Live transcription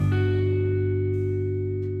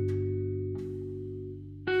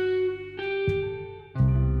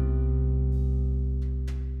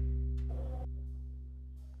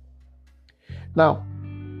Now,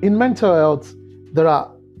 in mental health, there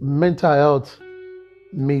are mental health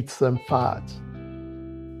myths and fads.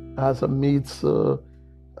 As a myths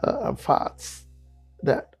and fads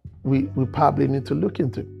that we probably need to look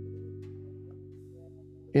into.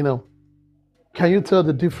 Can you tell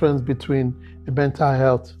the difference between a mental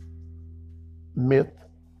health myth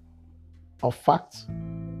or fact?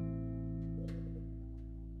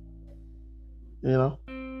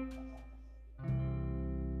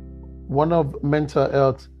 One of mental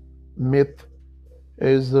health myth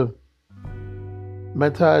is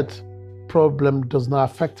mental health problem does not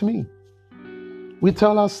affect me. We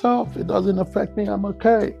tell ourselves it doesn't affect me, I'm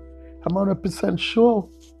okay. I'm 100% sure.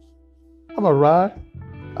 I'm all right.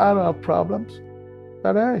 I don't have problems.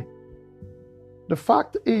 But hey, the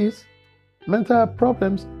fact is, mental health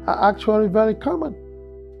problems are actually very common.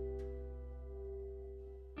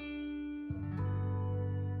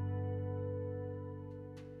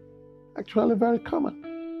 Actually very common.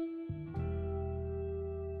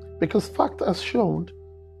 Because fact has shown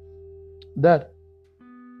that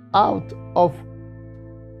out of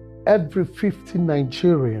every 50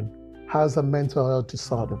 Nigerian has a mental health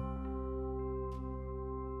disorder.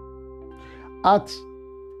 At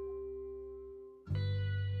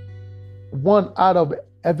 1 out of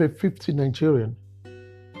every 50 Nigerian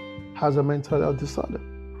has a mental health disorder.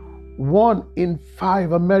 1 in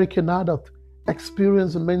 5 American adults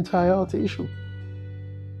experience a mental health issue.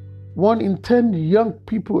 1 in 10 young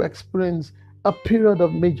people experience a period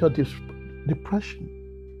of major depression.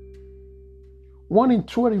 1 in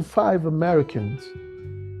 25 Americans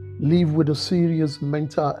live with a serious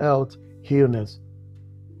mental health illness,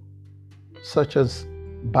 such as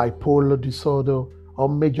bipolar disorder or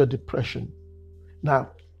major depression.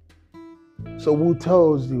 Now, so who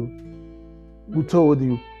told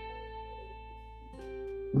you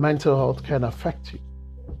mental health can affect you?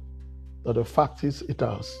 But the fact is, it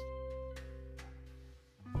does.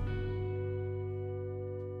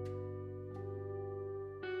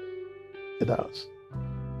 It does.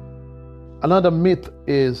 Another myth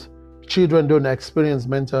is children don't experience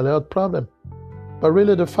mental health problem. But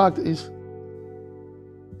really the fact is,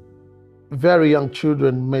 very young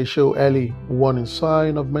children may show early warning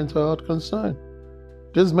sign of mental health concern.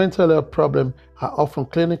 These mental health problems are often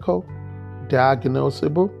clinical,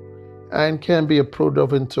 diagnosable, and can be a product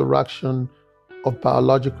of interaction of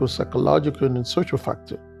biological, psychological, and social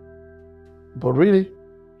factors. But really,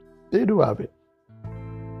 they do have it.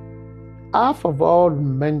 Half of all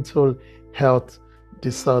mental health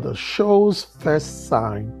disorders shows first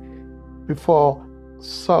sign before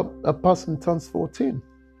a person turns 14.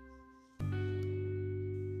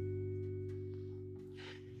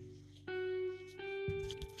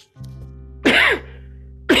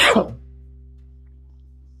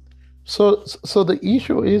 So the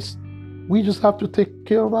issue is, we just have to take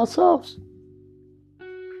care of ourselves.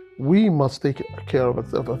 We must take care of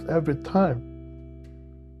ourselves every time.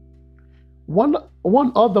 One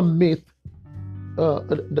other myth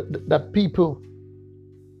that people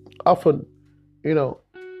often,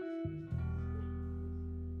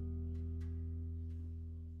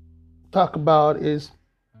 talk about is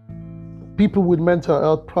people with mental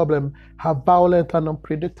health problems are violent and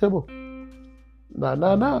unpredictable.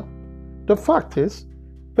 No. The fact is,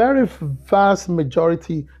 very vast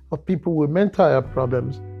majority of people with mental health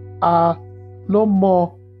problems are no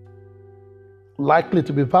more likely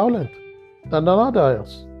to be violent than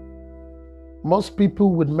others. Most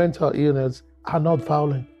people with mental illness are not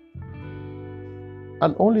violent,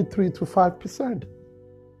 and only 3 to 5%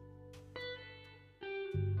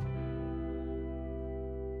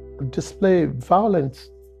 display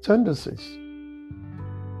violent tendencies.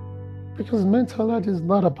 Because mental health is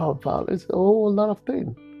not about violence, it's a whole lot of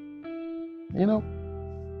things.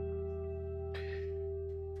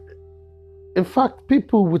 In fact,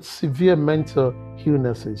 people with severe mental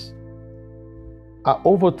illnesses are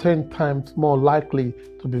over 10 times more likely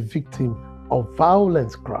to be victims of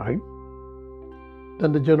violent crime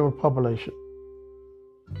than the general population.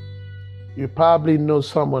 You probably know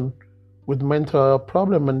someone with mental health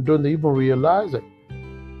problem and don't even realize it.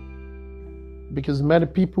 Because many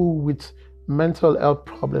people with mental health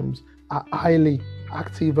problems are highly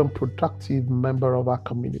active and productive members of our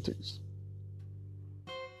communities.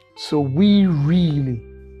 So we really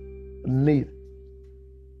need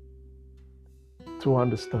to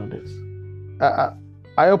understand this.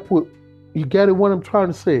 I hope you get it, what I'm trying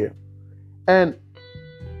to say. And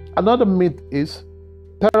another myth is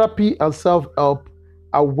therapy and self-help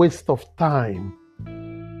are a waste of time.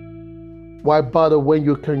 Why bother when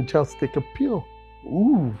you can just take a pill?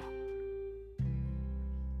 Ooh.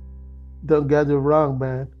 Don't get it wrong,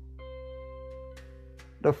 man.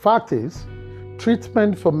 The fact is,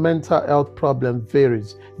 treatment for mental health problems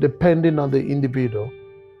varies depending on the individual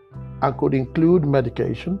and could include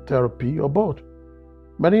medication, therapy, or both.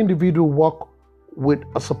 Many individuals work with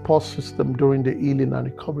a support system during the healing and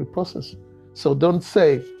recovery process. So don't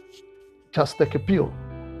say, just take a pill.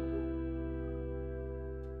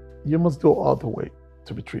 You must go all the way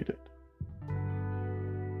to be treated.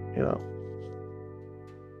 You know,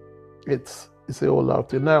 it's a whole lot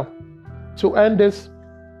thing. Now, to end this,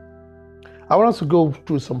 I want us to go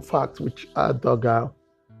through some facts which I dug out,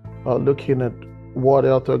 looking at World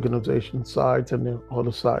Health Organization sites and the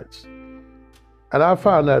other sites. And I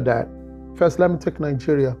found out that, first, let me take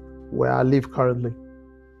Nigeria, where I live currently.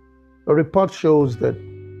 A report shows that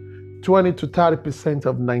 20 to 30%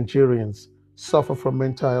 of Nigerians suffer from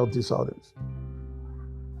mental health disorders.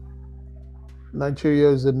 Nigeria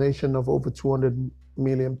is a nation of over 200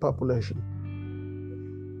 million population.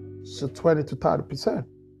 So 20 to 30%.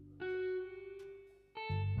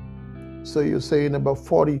 So you're saying about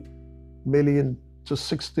 40 million to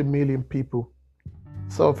 60 million people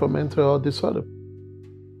suffer from mental health disorder.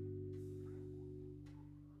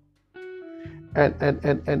 And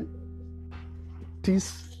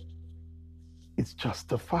this is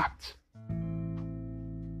just a fact.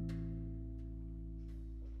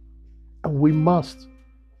 And we must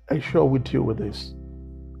ensure we deal with this.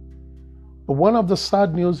 But one of the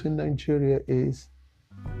sad news in Nigeria is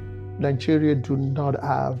Nigeria do not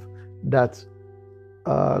have that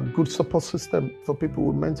good support system for people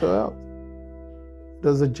with mental health.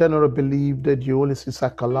 There's a general belief that you only see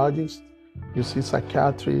psychologists, you see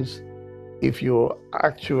psychiatrists, if you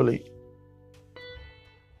actually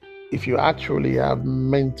have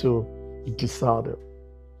mental disorder.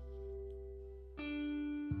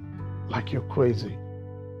 Like you're crazy.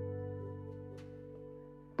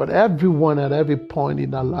 But everyone at every point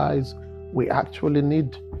in our lives, we actually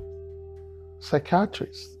need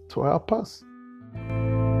psychiatrists to help us.